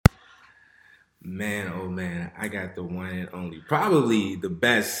Man, oh man, I got the one and only, probably the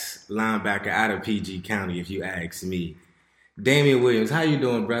best linebacker out of PG County, if you ask me. Damien Williams, how you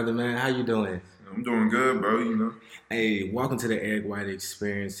doing, brother, man? How you doing? I'm doing good, bro. Hey, welcome to the Eric White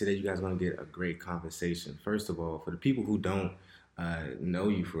Experience. Today, you guys are going to get a great conversation. First of all, for the people who don't know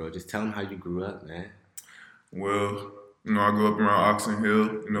you for real, just tell them how you grew up, man. Well, I grew up around Oxon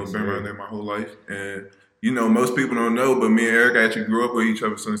Hill. Yes, Been around sir. there my whole life, and most people don't know, but me and Eric actually grew up with each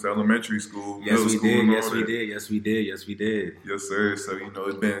other since elementary school, Yes, middle we school, did. and all Yes, we that. did. Yes, we did. Yes, we did. Yes, sir. So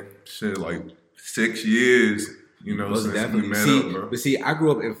it's been like 6 years, Most since we definitely. met up, bro. See, I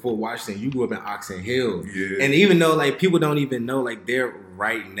grew up in Fort Washington. You grew up in Oxon Hill, Yeah, and even though like people don't even know, like they're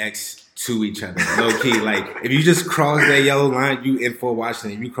right next to each other, low key. Like if you just cross that yellow line, you in Fort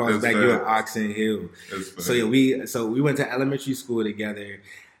Washington. If you cross that's back, you're in facts. Oxon Hill. That's facts. So yeah, we went to elementary school together.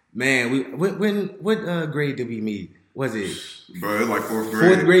 Man, what grade did we meet? Was it Bro, it's like fourth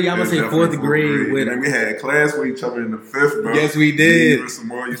grade. fourth grade? Y'all gonna It's say definitely fourth grade with? And then we had class with each other in the fifth, bro. Yes, we Me, did. you, and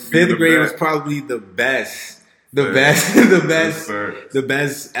Samar used to be in Fifth the grade back. was probably the best. The Yeah. best, the Yes, best, sir. the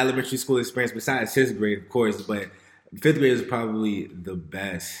best elementary school experience besides sixth grade, of course. But fifth grade is probably the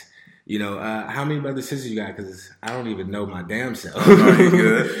best. How many brothers and sisters you got? Because I don't even know my damn self. Oh, no, you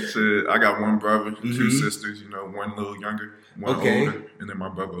good. Shit, I got one brother, two Mhm. sisters, one a little younger, one Okay. older, and then my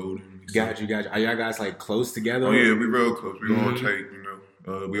brother older than me. So- Got you. Are y'all guys like close together? Oh, yeah, we real close. We all Mhm.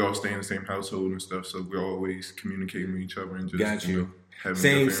 tight, we all stay in the same household and stuff, so we always communicating with each other and just, Got you. having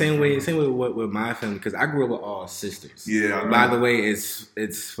Same good family same way with my family because I grew up with all sisters. Yeah, I know. By the way,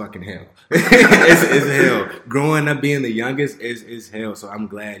 it's fucking hell. it's hell. Growing up being the youngest is hell. So I'm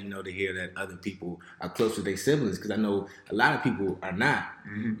glad to hear that other people are close to their siblings because I know a lot of people are not.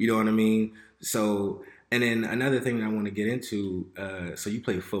 Mhm. You know what I mean? So and then another thing that I want to get into. So you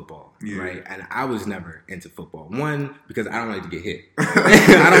play football, Yeah. right? And I was never into football. One because I don't like to get hit. I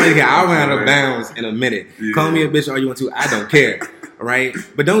don't like to get. I'll run out of bounds in a minute. Yeah. Call me a bitch all you want to. I don't care. Right,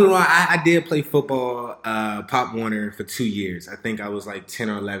 but don't get me wrong. I did play football, Pop Warner for 2 years. I think I was like 10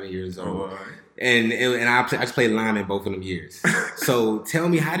 or 11 years old, Oh, all right. and I just played lineman both of them years. So tell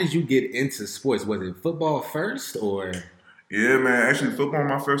me, how did you get into sports? Was it football first, or Yeah, man. Actually, football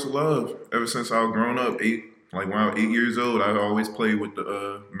my first love. Ever since I was growing up, when I was 8 years old, I always played with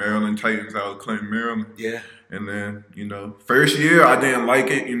the Maryland Titans out of Clinton, Maryland. yeah? And then, first year I didn't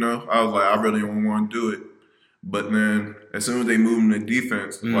like it. I was like, I really don't want to do it. But then, as soon as they moved into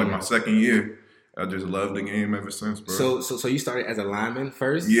defense, like my second year, I just loved the game ever since, bro. So you started as a lineman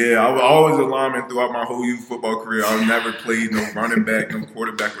first? Yeah, I was always a lineman throughout my whole youth football career. I never played no running back, no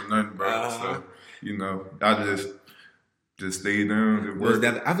quarterback or nothing, bro. Uh-huh. So, I just stayed down. It Was worked.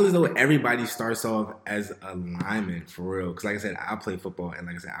 that, I feel as though everybody starts off as a lineman for real. Because like I said, I play football, and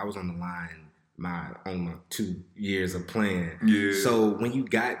like I said, I was on the line on my 2 years of playing. Yeah. So when you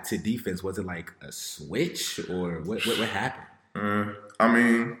got to defense, was it like a switch or what happened? I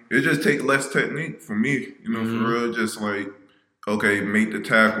mean, it just take less technique for me, Mhm. for real. Just like, okay, make the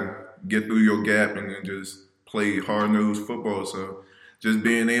tackle, get through your gap, and then just play hard-nosed football. So just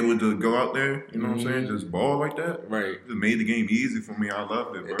being able to go out there, you know what I'm saying, just ball like that, Right. just made the game easy for me. I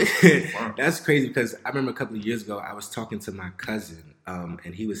loved it, bro. It was fun. That's crazy because I remember a couple of years ago I was talking to my cousin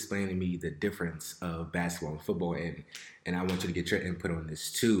and he was explaining to me the difference of basketball and football and I want you to get your input on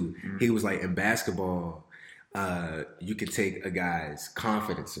this too. Mm-hmm. He was like, in basketball, you can take a guy's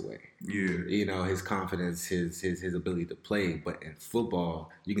confidence away. Yeah. His confidence, his ability to play. But in football,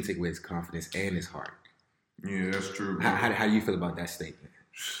 you can take away his confidence and his heart. Yeah, that's true, bro. How do you feel about that statement?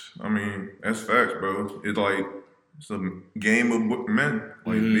 I mean, that's facts, bro. It's a game of men,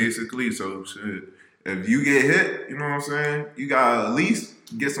 like basically. So shit, if you get hit, you know what I'm saying, you gotta at least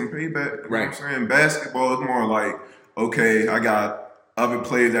get some payback. You know what I'm saying? Basketball is more like, okay, I got other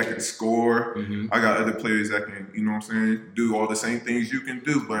players that can score. I got other players that can, you know what I'm saying, do all the same things you can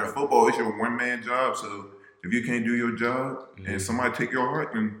do. But in football, it's your one-man job. So if you can't do your job and somebody take your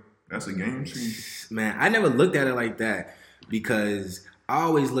heart, then that's a game changer. Man, I never looked at it like that because I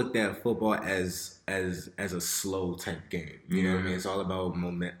always looked at football as a slow type game. You know what I mean? It's all about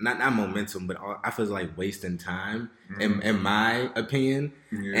not momentum, but I feel like wasting time in my opinion.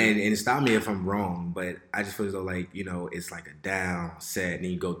 Yeah. And stop me if I'm wrong, but I just feel as though it's like a down set and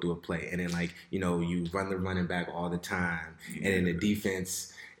then you go through a play and then you run the running back all the time and then the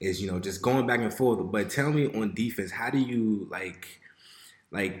defense is just going back and forth. But tell me on defense, how do you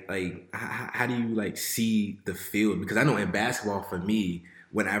how do you see the field? Because I know in basketball for me,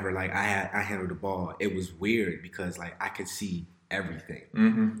 whenever I handled the ball, it was weird because I could see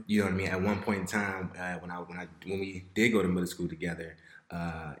everything. You know what I mean? At one point in time, when we did go to middle school together,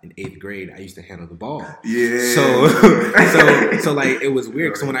 in 8th grade, I used to handle the ball. Yeah. So like it was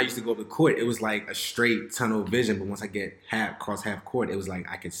weird because when I used to go up the court, it was like a straight tunnel vision. But once I get cross half court, it was like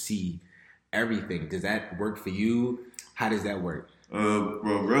I could see everything. Does that work for you? How does that work? Well,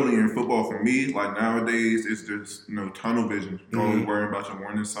 really in football for me, like nowadays, it's just tunnel vision. You're always worrying about your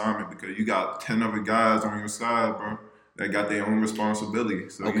one assignment because you got 10 other guys on your side, bro, that got their own responsibility.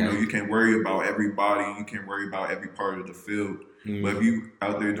 So you can't worry about everybody. You can't worry about every part of the field. But if you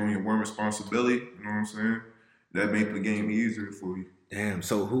out there doing your one responsibility, you know what I'm saying, that makes the game easier for you. Damn.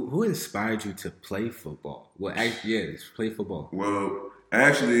 So who inspired you to play football? Well, play football. Well,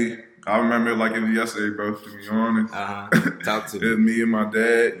 actually, I remember like it was yesterday, bro, to be honest. Talk to me. It was me and my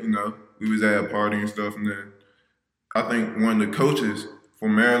dad, we was at a party and stuff, and then I think one of the coaches for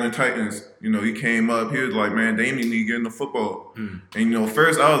Maryland Titans, he came up, he was like, man, Damien need to get into football. And,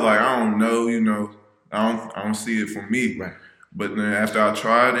 first I was like, I don't know, I don't see it for me. Right. But then after I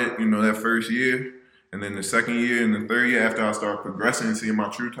tried it, that first year, and then the second year and the third year, after I started progressing and seeing my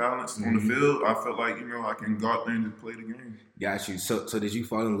true talents on the field, I felt like, I can go out there and just play the game. Got you. So did you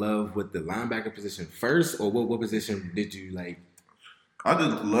fall in love with the linebacker position first, or what position did you like? I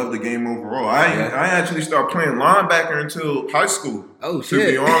just love the game overall. I actually started playing linebacker until high school. Oh, shit.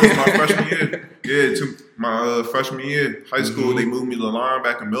 To be honest, my freshman year. Yeah, to my freshman year. High school, they moved me to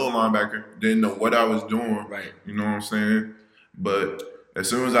linebacker, middle linebacker. Didn't know what I was doing. Right. You know what I'm saying? But as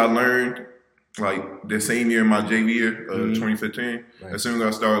soon as I learned, like the same year, my JV year, 2015, as soon as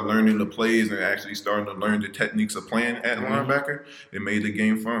I started learning the plays and actually starting to learn the techniques of playing at linebacker, it made the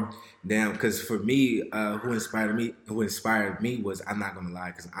game fun. Damn, because for me, who inspired me was, I'm not gonna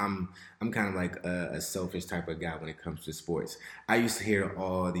lie, because I'm kind of like a selfish type of guy when it comes to sports. I used to hear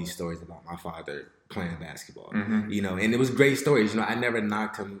all these stories about my father playing basketball, and it was great stories. I never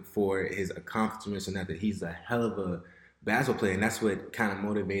knocked him for his accomplishments or nothing. He's a hell of a basketball player, and that's what kind of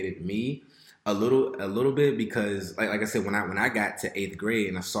motivated me a little bit, because like I said, when I got to 8th grade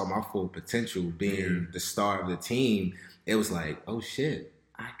and I saw my full potential being the star of the team, it was like, oh shit,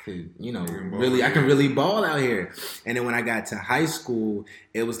 I could, I can really ball out here. And then when I got to high school,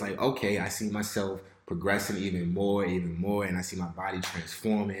 it was like, okay, I see myself progressing even more, and I see my body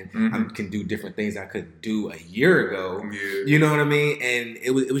transforming. I can do different things I couldn't do a year ago. Yeah. You know what I mean? And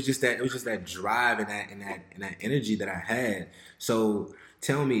it was just that drive and that energy that I had. So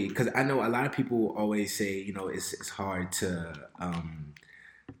tell me, because I know a lot of people always say, it's hard to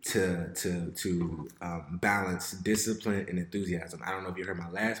balance discipline and enthusiasm. I don't know if you heard my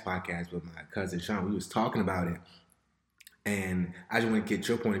last podcast with my cousin Sean. We was talking about it, and I just want to get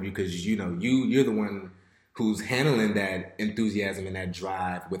your point of view, because you're the one who's handling that enthusiasm and that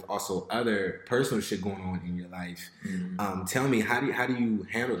drive with also other personal shit going on in your life. Tell me, how do you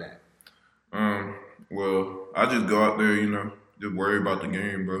handle that? Well, I just go out there, just worry about the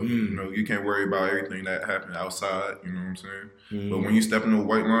game, bro. You can't worry about everything that happens outside, you know what I'm saying? But when you step into the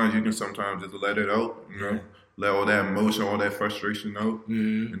white lines, you can sometimes just let it out, let all that emotion, all that frustration out,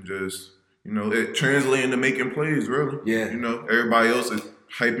 and just, it translates into making plays, really. Yeah. Everybody else is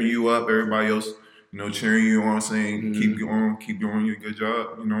hyping you up, everybody else, cheering you on, saying, keep doing your good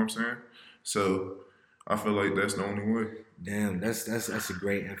job, you know what I'm saying? So I feel like that's the only way. Damn, that's a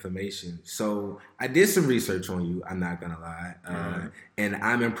great information. So I did some research on you, I'm not gonna lie, and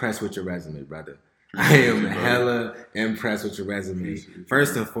I'm impressed with your resume, brother. I am hella impressed with your resume.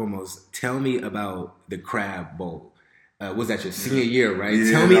 First and foremost, tell me about the Crab Bowl. Was that your senior year, right?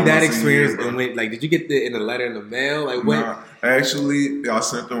 Yeah, tell me that experience. And did you get in the letter in the mail? Like what? Nah, actually, I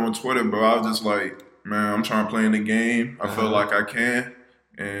sent them on Twitter, bro. I was just like, man, I'm trying to play in the game. I feel like I can.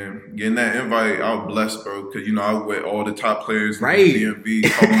 And getting that invite, I was blessed, bro, because, I was with all the top players in the DMV,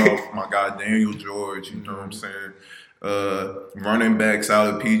 coming off my guy Daniel George, you know what I'm saying? Running backs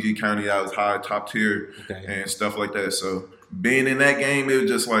out of PG County, I was high, top tier, and stuff like that. So being in that game, it was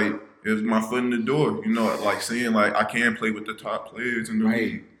just like, it was my foot in the door, like seeing like I can play with the top players in the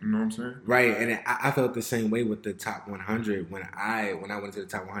league. You know what I'm saying? Right, and I felt the same way with the top 100 when I went to the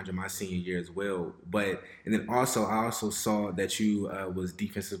top 100 my senior year as well. And then I also saw that you was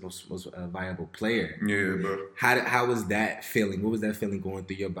defensive most valuable player. Yeah, bro. How was that feeling? What was that feeling going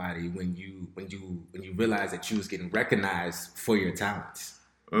through your body when you realized that you was getting recognized for your talents?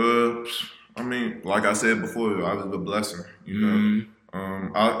 I mean, like I said before, I was a blessing.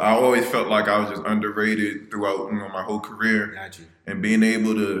 I always felt like I was just underrated throughout, my whole career. Got you. And being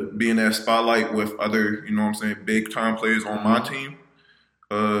able to be in that spotlight with other, big time players on my team,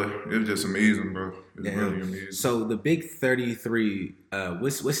 it was just amazing, bro. It was really amazing. So the Big 33,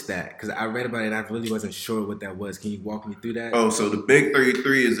 what's that? Because I read about it and I really wasn't sure what that was. Can you walk me through that? Oh, so the Big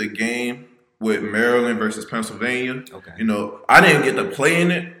 33 is a game with Maryland versus Pennsylvania. Okay. You know, I didn't get to play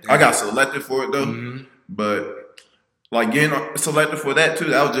in it. I got selected for it though. Mm-hmm. But like getting selected for that too,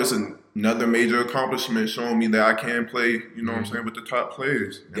 that was just another major accomplishment showing me that I can play, you know what I'm saying, with the top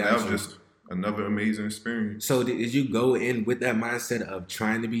players. And that was just another amazing experience. So did you go in with that mindset of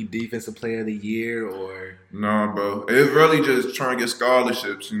trying to be Defensive Player of the Year or? Nah, bro. It was really just trying to get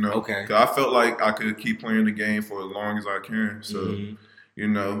scholarships, you know. Okay. 'Cause I felt like I could keep playing the game for as long as I can. So, you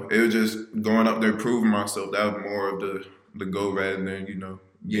know, it was just going up there proving myself. That was more of the goal rather than, you know,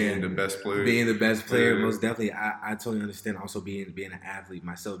 being the best player. Being the best player, most definitely. I totally understand also being an athlete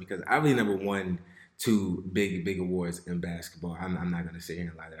myself because I really never won 2 big awards in basketball. I'm not gonna sit here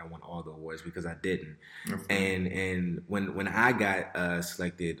and lie that I won all the awards because I didn't. Okay. And when I got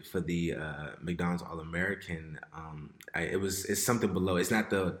selected for the McDonald's All-American, it's something below. It's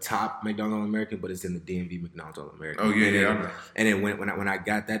not the top McDonald's All-American, but it's in the DMV McDonald's All-American. Oh yeah, and then when I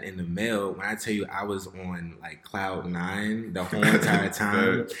got that in the mail, when I tell you I was on like cloud 9 the whole entire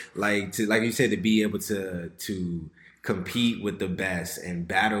time, like you said, to be able to compete with the best and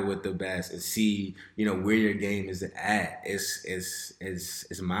battle with the best and see, you know, where your game is at.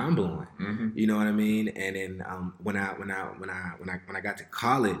 It's mind blowing. Mm-hmm. You know what I mean? And then when I got to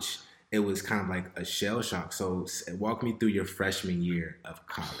college, it was kind of like a shell shock. So walk me through your freshman year of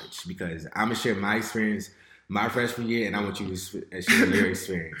college because I'm gonna share my experience my freshman year, and I want you to share your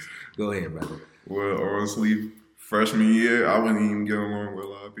experience. Go ahead, brother. Well, honestly, freshman year, I wouldn't even get along with a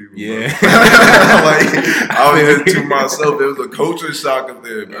lot of people. Yeah. Like, I was just to myself. There was a culture shock up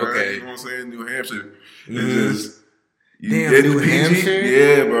there, bro. Okay. You know what I'm saying? New Hampshire. It's just... Damn, New Hampshire?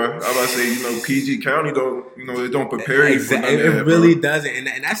 Yeah, bro. I was about to say, you know, PG County it don't prepare you for nothing. It really doesn't.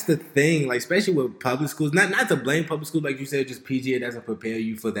 And that's the thing, like, especially with public schools. Not to blame public schools, like you said, just PG, it doesn't prepare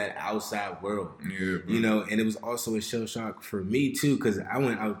you for that outside world. Yeah, bro. You know, and it was also a shell shock for me, too, because I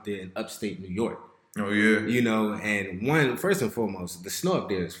went out there in upstate New York. Oh, yeah. You know, and first and foremost, the snow up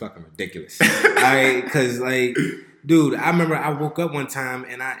there is fucking ridiculous. Because, like, dude, I remember I woke up one time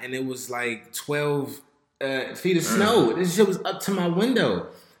and it was like 12 feet of snow. This shit was up to my window.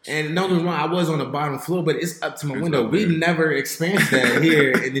 And don't get me wrong, I was on the bottom floor, but it's up to my window. We never experienced that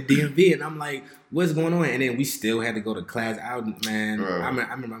here in the DMV. And I'm like, what's going on? And then we still had to go to class out, man. Bro, I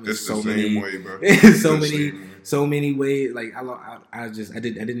remember so many way, bro. so many ways. Like I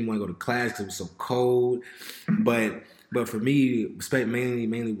didn't want to go to class because it was so cold. But for me,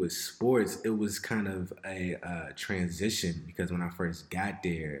 mainly with sports, it was kind of a transition because when I first got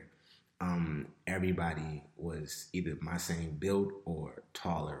there, everybody was either my same build or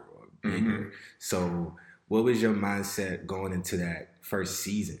taller or bigger. Mm-hmm. So what was your mindset going into that first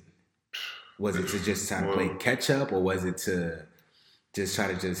season? Was it to just try to play catch up, or was it to just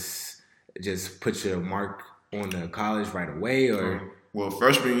try to just put your mark on the college right away? Or well,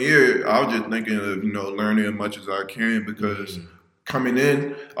 freshman year, I was just thinking of, you know, learning as much as I can because coming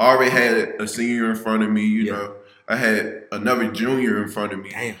in, I already had a senior in front of me, you know. I had another junior in front of me.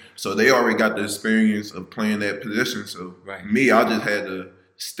 Damn. So they already got the experience of playing that position. So me, I just had to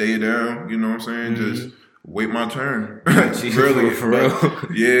stay down, you know what I'm saying? Just wait my turn. Really. For real.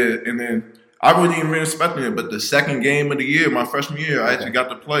 Yeah. And then I wasn't even really expecting it, but the second game of the year, my freshman year, I actually got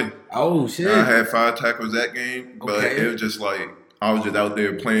to play. Oh, shit. I had 5 tackles that game, but it was just like, I was just out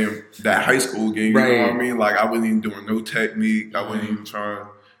there playing that high school game, you know what I mean? Like, I wasn't even doing no technique. I wasn't even trying to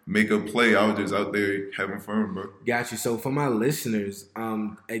make a play. I was just out there having fun, bro. Got you. So for my listeners,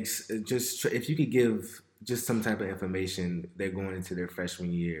 just if you could give just some type of information, they're going into their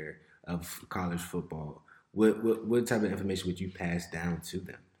freshman year of college football. What type of information would you pass down to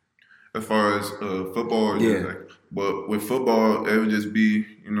them? As far as football, but with football, it would just be,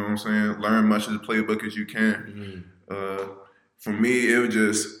 you know what I'm saying, learn much of the playbook as you can. For me, it was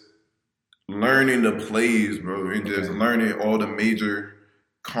just learning the plays, bro, and just learning all the major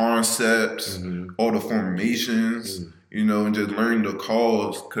concepts, all the formations, you know, and just learning the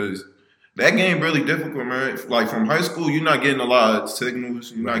calls, because that game really difficult, man. Like, from high school, you're not getting a lot of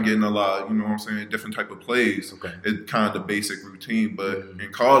signals, you're not getting a lot, you know what I'm saying, different type of plays. It's kind of the basic routine, but in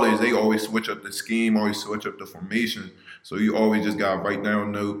college, they always switch up the scheme, always switch up the formation, so you always just got to write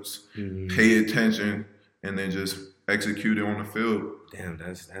down notes, pay attention, and then just execute it on the field. Damn,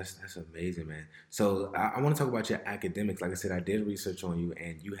 that's amazing, man. So I want to talk about your academics. Like I said, I did research on you,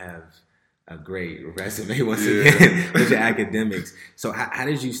 and you have a great resume once again with your academics. So how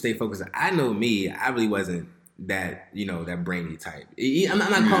did you stay focused? I know me, I really wasn't that, you know, that brainy type. I'm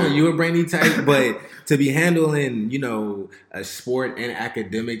not calling you a brainy type, but to be handling, you know, a sport and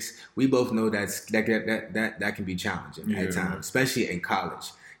academics, we both know that can be challenging at times, especially in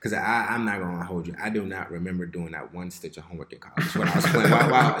college. Because I'm not gonna hold you. I do not remember doing that one stitch of homework in college when I was playing.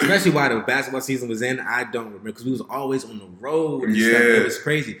 Especially while the basketball season was in, I don't remember because we was always on the road and stuff. It was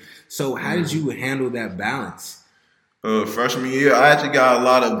crazy. So how did you handle that balance? Freshman year, I actually got a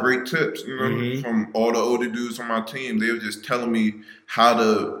lot of great tips, from all the older dudes on my team. They were just telling me how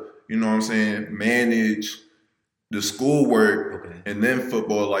to, manage the schoolwork and then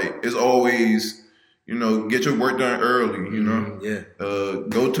football. Like, it's always, get your work done early,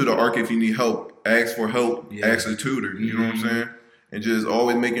 go to the ARC if you need help, ask for help, ask a tutor, you know what I'm saying? And just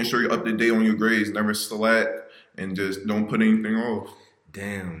always making sure you're up to date on your grades, never slack, and just don't put anything off.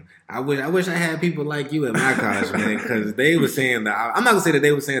 Damn, I wish I had people like you at my college, man, because they were saying I'm not gonna say that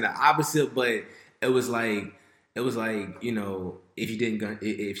they were saying the opposite, but it was like if you didn't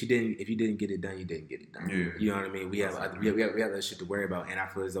get it done, you didn't get it done. Yeah. You know what I mean? We have other shit to worry about, and I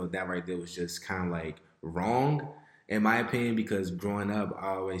feel as though that right there was just kind of like wrong, in my opinion, because growing up,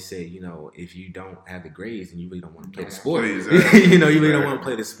 I always say, if you don't have the grades, then you really don't want to play the sport. Exactly. You really don't want to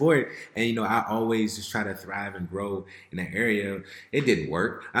play the sport. And, I always just try to thrive and grow in that area. It didn't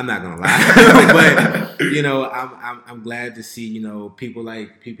work. I'm not going to lie. But, I'm glad to see, people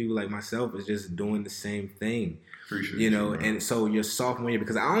like myself is just doing the same thing. Appreciate you. And so your sophomore year,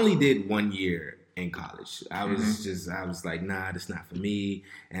 because I only did 1 year in college. I was like, nah, that's not for me.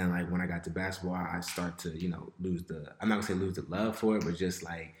 And like when I got to basketball, I start to, I'm not gonna say lose the love for it, but just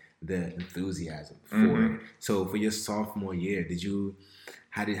like the enthusiasm for it. So for your sophomore year,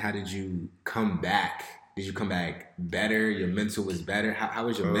 how did you come back? Did you come back better? Your mental was better? How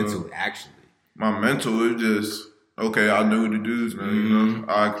was your mental actually? My mental was just, I knew the dudes, man,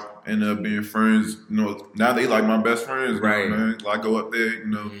 I ended up being friends, now they like my best friends, right? Man. I go up there,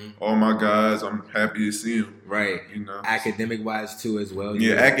 all my guys, I'm happy to see them. Right. Academic wise too as well.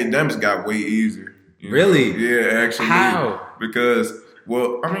 Yeah, academics got way easier. Really? Yeah, actually. How? Because,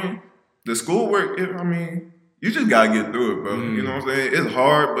 the schoolwork, you just gotta get through it, bro. You know what I'm saying? It's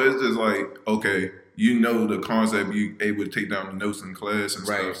hard, but it's just like, okay, the concept, you able to take down the notes in class and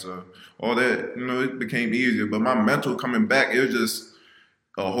stuff. So all that, it became easier. But my mental coming back, it was just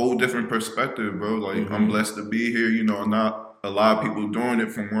a whole different perspective, bro. Like, I'm blessed to be here, not a lot of people doing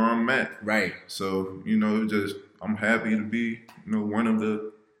it from where I'm at. Right. So, I'm happy to be, one of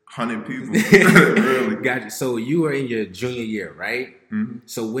the 100 people. Really. Gotcha. So you were in your junior year, right? Mm-hmm.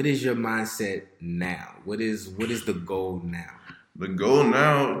 So what is your mindset now? What is the goal now? The goal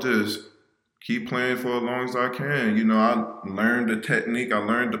now, just keep playing for as long as I can. I learned the technique. I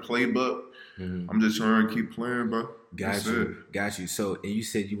learned the playbook. I'm just trying to keep playing, bro. Got you. So, and you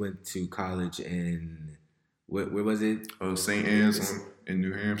said you went to college in, where was it? St. Anne's in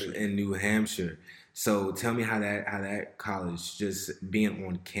New Hampshire. In New Hampshire. So tell me how that college, just being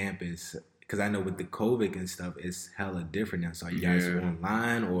on campus, because I know with the COVID and stuff, it's hella different now. So are you guys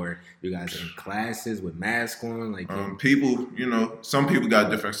online, or you guys in classes with masks on? Like people, some people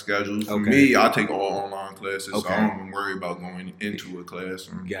got different schedules. For me, I take all online classes, so I don't even worry about going into a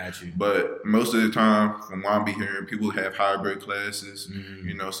classroom. Got you. But most of the time, from what I be hearing, people have hybrid classes.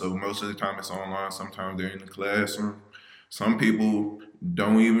 So most of the time it's online. Sometimes they're in the classroom. Some people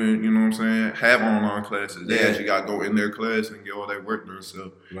don't even, have online classes. They actually got to go in their class and get all that work done.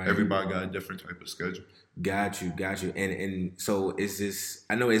 So everybody got a different type of schedule. Got you. And so is this,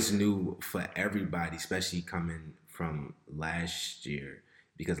 I know it's new for everybody, especially coming from last year,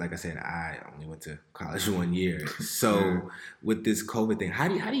 because like I said, I only went to college 1 year. So with this COVID thing, how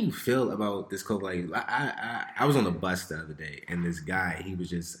do you feel about this COVID? Like I was on the bus the other day, and this guy, he was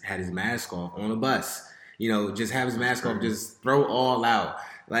just had his mask off on the bus. Just have his mask off, just throw all out.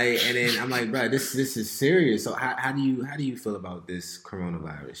 Like, and then I'm like, bro, this is serious. So how do you feel about this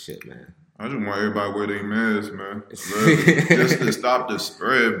coronavirus shit, man? I just want everybody to wear their masks, man. Just to stop the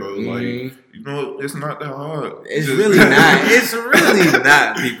spread, bro. Like, it's not that hard. It's really not. It's really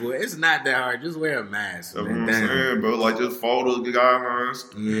not, people. It's not that hard. Just wear a mask. That's what I'm saying, bro. Like, just follow the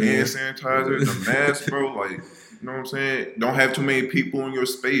guidelines, hand sanitizer, the mask, bro. Like, you know what I'm saying? Don't have too many people in your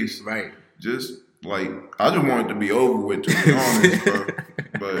space. Right. Just, I just want it to be over with, to be honest, bro.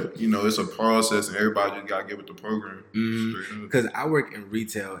 But, it's a process, and everybody just got to get with the program. Because I work in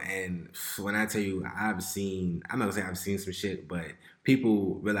retail, and when I tell you, I'm not going to say I've seen some shit, but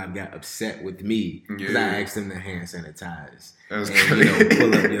people really got upset with me because I asked them to hand sanitize. That's and, crazy.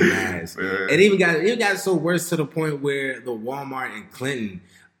 Pull up your mask. And it got so worse to the point where the Walmart in Clinton,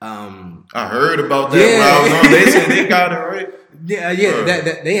 I heard about that when I was on. They said they got it, right? Yeah,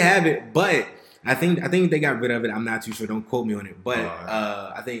 they have it, but I think they got rid of it. I'm not too sure. Don't quote me on it. But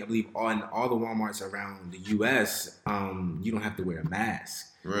I believe on all the Walmarts around the U.S., you don't have to wear a mask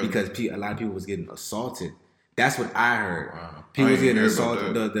because a lot of people was getting assaulted That's what I heard. Wow. People was getting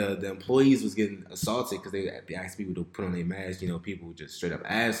assaulted. The employees was getting assaulted because they asked people to put on their masks. You know, people were just straight up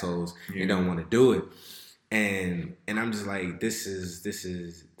assholes and don't want to do it. And I'm just like, this is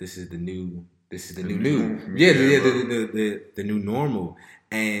the new yeah, the new normal.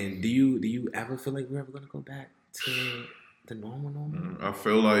 And do you ever feel like we're ever gonna go back to the normal? I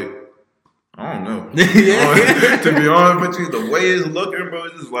feel like, I don't know. To be honest with you, the way it's looking, bro,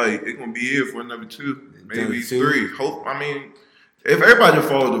 it's just like it's gonna be here for another 2, maybe 3. If everybody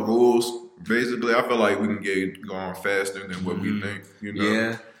follow the rules, basically, I feel like we can get going faster than what we think. You know.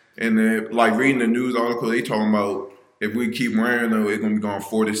 Yeah. And then, like reading the news article, they talking about if we keep wearing them, it's gonna be gone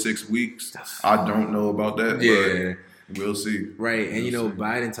 4 to 6 weeks. I don't know about that. Yeah. But we'll see. Right, and you know,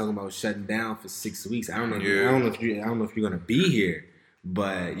 Biden talking about shutting down for 6 weeks. I don't know if you're gonna be here.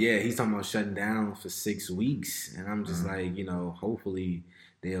 But yeah, he's talking about shutting down for 6 weeks, and I'm just like, you know, hopefully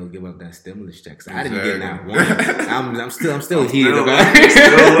they'll give up that stimulus check. Exactly. I didn't get that one. I'm still heated about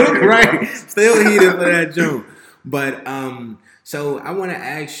it. Right, still heated for that joke. But so I want to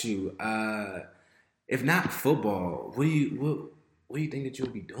ask you, if not football, what do you think that you'll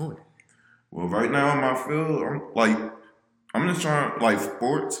be doing? Well, right now in my field, I'm just trying, like,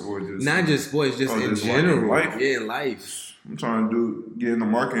 sports or just not just sports, just in general, life. Yeah, life. I'm trying to get in the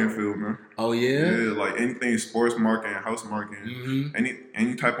marketing field, man. Oh yeah, yeah, like anything sports marketing, house marketing,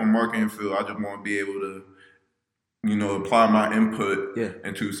 any type of marketing field. I just want to be able to, you know, apply my input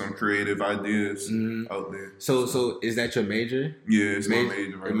into some creative ideas out there. So is that your major? Yeah, it's my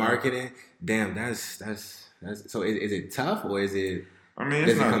major right now. Marketing. Damn, that's. So is it tough or is it? I mean,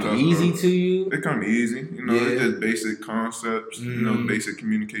 it's not tough. Easy to you? It comes easy. You know, it's just basic concepts. You know, basic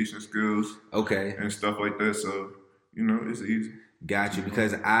communication skills. Okay. And stuff like that. So, you know, it's easy. Got you.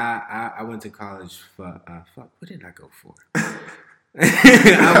 Because I went to college for what did I go for?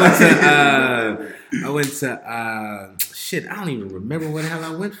 I went to shit. I don't even remember what the hell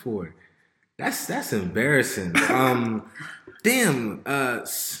I went for. That's embarrassing. Damn.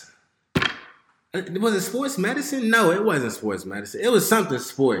 Was it sports medicine? No, it wasn't sports medicine. It was something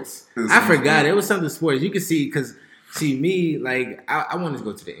sports. I forgot. It was something sports. You can see me, like, I wanted to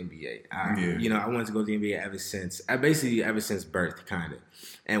go to the NBA. You know, I wanted to go to the NBA ever since birth, kind of.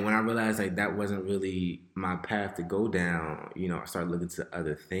 And when I realized, like, that wasn't really my path to go down, you know, I started looking to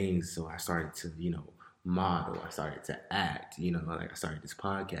other things. So I started to, you know, model. I started to act, you know, like I started this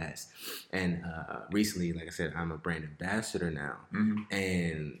podcast. And recently, like I said, I'm a brand ambassador now.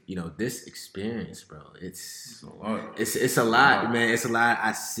 And, you know, this experience, bro, it's a lot. It's a lot, man. It's a lot.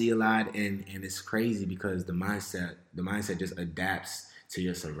 I see a lot, and it's crazy because the mindset just adapts to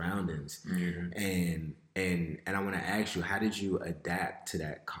your surroundings. And I want to ask you, how did you adapt to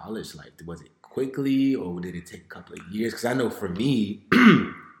that college life? Was it quickly, or did it take a couple of years? Because I know for me,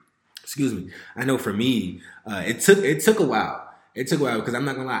 excuse me, I know for me, it took a while. It took a while because I'm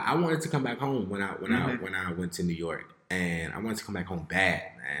not gonna lie, I wanted to come back home when I went to New York, and I wanted to come back home bad,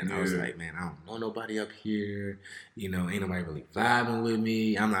 man. I was like, man, I don't know nobody up here. You know, ain't nobody really vibing with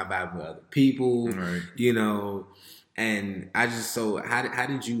me. I'm not vibing with other people. Right. You know. And I just how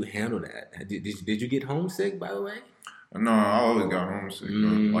did you handle that? Did you get homesick, by the way? No, I always got homesick.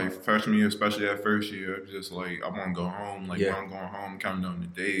 Like freshman year, especially that first year, it was just like I want to go home. Like when I'm going home, counting down the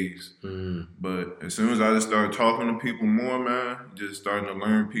days. But as soon as I just started talking to people more, man, just starting to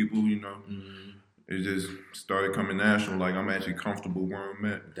learn people, you know, it just started coming natural. Like I'm actually comfortable where I'm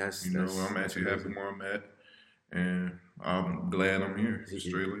at. I'm actually happy where I'm at, and I'm glad I'm here.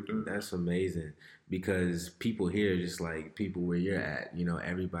 Straight like that. That's amazing. Because people here, just like people where you're at, you know,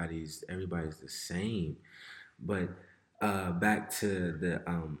 everybody's the same. But back to the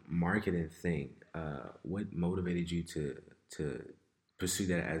marketing thing, what motivated you to pursue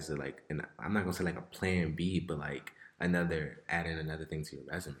that as I'm not gonna say like a plan B, but like adding another thing to your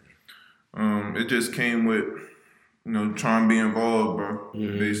resume? It just came with, you know, trying to be involved, bro.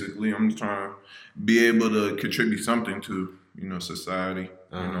 Basically, I'm just trying to be able to contribute something to, you know, society.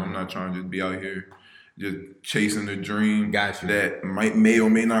 You know, I'm not trying to just be out here just chasing a dream that may or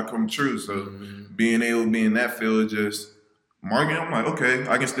may not come true. So being able to be in that field, just marketing, I'm like, okay,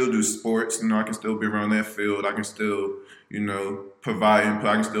 I can still do sports. You know, I can still be around that field. I can still, you know, provide input.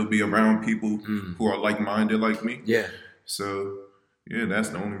 I can still be around people who are like-minded like me. Yeah. So yeah, that's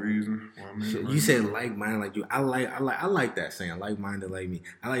the only reason why I'm here. You said like-minded like you. I like that saying, like-minded like me.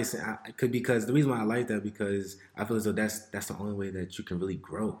 I like saying because the reason why I like that, because I feel as though that's the only way that you can really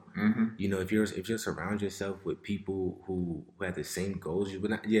grow. You know, if you're surround yourself with people who have the same goals as you,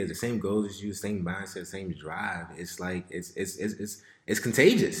 but the same goals as you, same mindset, same drive. It's like it's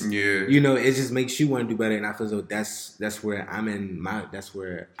contagious. Yeah. You know, it just makes you want to do better, and I feel as though that's where I'm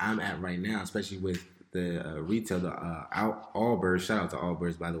at right now, especially with the retail, the Allbirds. Shout out to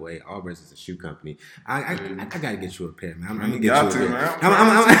Allbirds, by the way. Allbirds is a shoe company. I gotta get you a pair, man. I'm gonna get you a pair.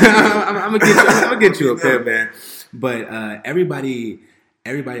 I'm gonna get you a pair, man. But everybody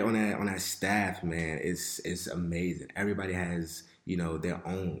on that staff, man, is amazing. Everybody has their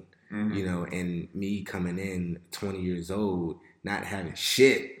own. And me coming in 20 years old, not having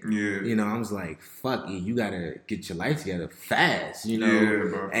shit. Yeah. I was like, fuck you gotta get your life together fast, Yeah,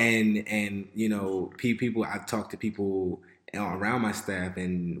 bro. And people, I've talked to people around my staff,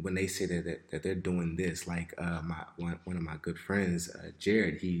 and when they say that they're doing this, like one of my good friends,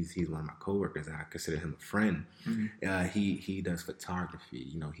 Jared, he's one of my coworkers, and I consider him a friend. He does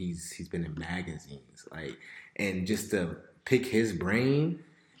photography. He's been in magazines, and just to pick his brain,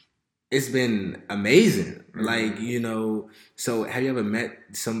 it's been amazing. So have you ever met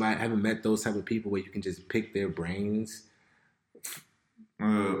somebody, haven't met those type of people where you can just pick their brains?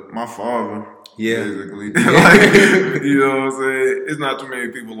 My father, basically. What I'm saying? It's not too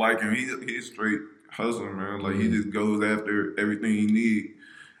many people like him. He's straight hustling, man. He just goes after everything he needs.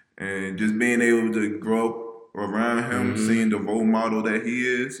 And just being able to grow up around him, seeing the role model that he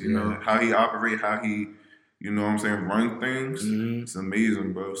is, how he operates, how he run things. It's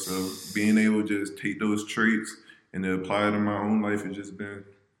amazing, bro. So being able to just take those traits and to apply it in my own life has just been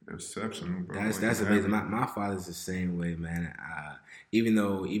exceptional, bro. That's amazing. My father's the same way, man. Even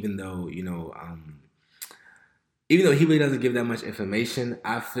though he really doesn't give that much information,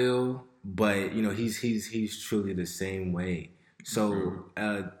 I feel, but he's truly the same way. So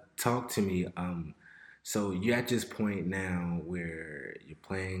talk to me. So you're at this point now where you're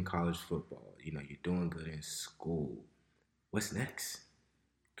playing college football. You're doing good in school. What's next?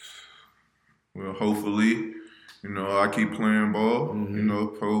 Well, hopefully, I keep playing ball,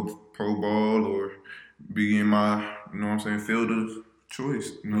 pro ball, or be in my, field of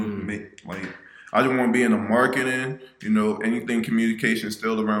choice. I just want to be in the marketing, anything communication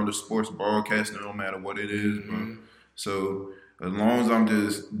still around the sports broadcasting, no matter what it is, bro. So as long as I'm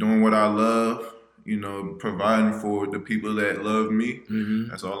just doing what I love, providing for the people that love me.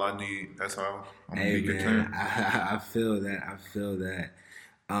 That's all I need. That's how I'm gonna be content. I feel that.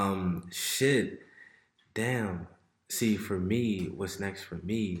 Shit. Damn. See, for me, what's next for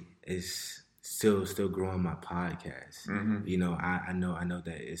me is still growing my podcast. I know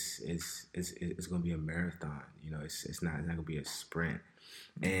that it's gonna be a marathon. It's not gonna be a sprint.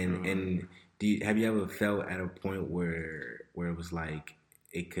 And have you ever felt at a point where it was like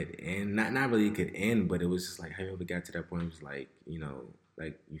it could end? Not really it could end, but it was just like, have you ever got to that point? It was like,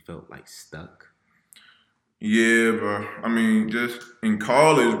 like you felt like stuck. Yeah, bro. I mean, just in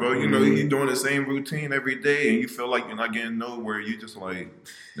college, bro, you're doing the same routine every day, and you feel like you're not getting nowhere. You just like,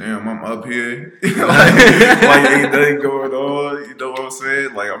 damn, I'm up here. Ain't nothing going on. You know what I'm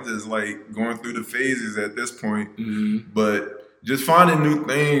saying? I'm just going through the phases at this point. But just finding new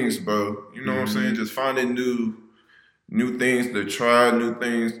things, bro. You know what I'm saying? Just finding new things to try, new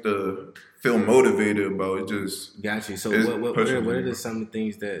things to feel motivated about. It just got you. So what are some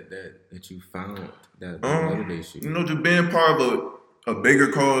things that you found that motivates you? Just being part of a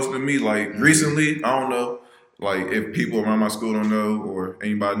bigger cause than me. Recently, I don't know, if people around my school don't know or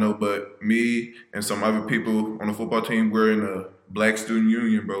anybody know, but me and some other people on the football team, we're in a Black Student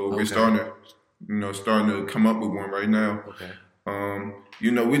Union, bro. Okay. We're starting to come up with one right now. Okay.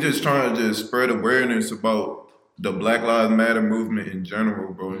 We're just trying to just spread awareness about the Black Lives Matter movement in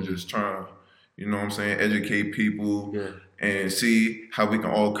general, bro, and just trying to, educate people and see how we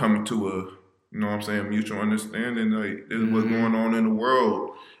can all come to a, mutual understanding. This is what's going on in the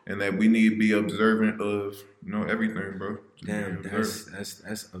world, and that we need to be observant of, everything, bro. Damn,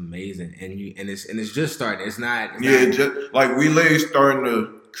 that's amazing, and it's just starting. It's not. Just we literally starting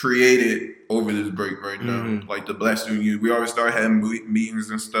to create it over this break right now. The Black Student Union, we already started having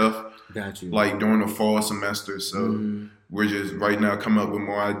meetings and stuff. Got you. During the fall semester, so we're just right now coming up with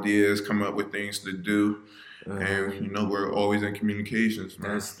more ideas, coming up with things to do, and we're always in communications.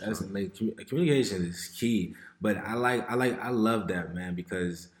 Man. That's amazing. Communication is key, but I love that, man,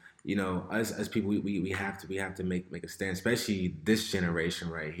 because us people, we have to make a stand, especially this generation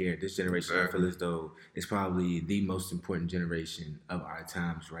right here. This generation, exactly. I feel as though it's probably the most important generation of our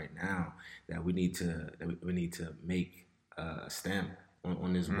times right now, that we need to make a stamp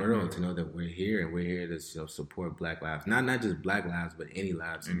on this world, to know that we're here, and we're here to support Black lives. Not just Black lives, but any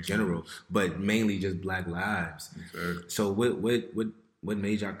lives in general, but mainly just Black lives. Exactly. So what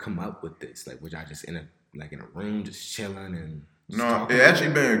made y'all come up with this? Were y'all just in a room just chilling and talking? It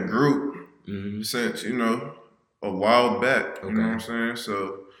actually been a group since a while back. You know what I'm saying?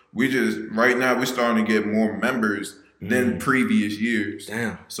 So we just right now we're starting to get more members than previous years.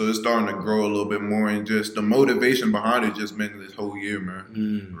 Damn. So it's starting to grow a little bit more, and just the motivation behind it just been this whole year,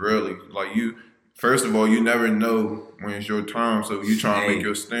 man. Really, like first of all, you never know when it's your time, so you trying to make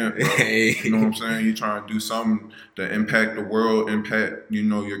your stamp, bro. You know what I'm saying? You trying to do something to impact the world, impact,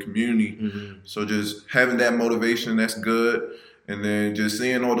 your community. So just having that motivation, that's good. And then just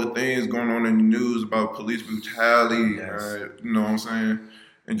seeing all the things going on in the news about police brutality, you know what I'm saying?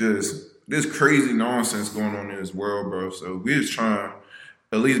 And just this crazy nonsense going on in this world, bro. So we're just trying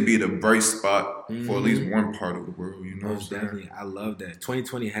at least be the bright spot for at least one part of the world, you know what I'm saying? Definitely. I love that.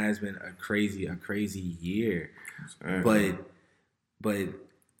 2020 has been a crazy year. Exactly. But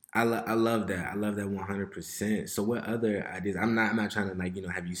I love that. I love that 100%. So what other ideas? I'm not trying to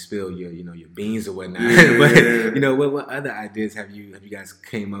have you spill your your beans or whatnot. But what other ideas have you guys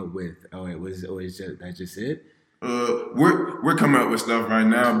came up with? Is that just it? We're coming up with stuff right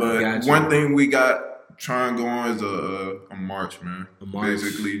now, but one thing we got trying to go on is a march, man. A march.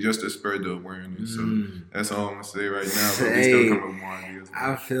 Basically, just to spread the awareness. So that's all I'm gonna say right now. But we still come up with more ideas.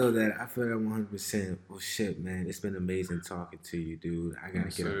 I feel that 100%. Well, shit, man, it's been amazing talking to you, dude. I gotta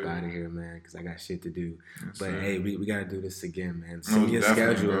get up out of here, man, because I got shit to do. But hey, we gotta do this again, man. Send me a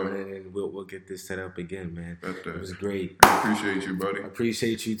schedule, and we'll get this set up again, man. It was great. I appreciate you, buddy. I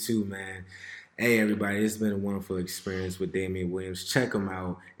appreciate you too, man. Hey, everybody, it's been a wonderful experience with Damien Williams. Check him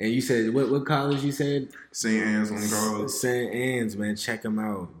out. And you said, what college you said? St. Anne's on college. St. Anne's, man. Check him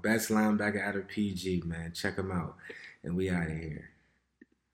out. Best linebacker out of PG, man. Check him out. And we out of here.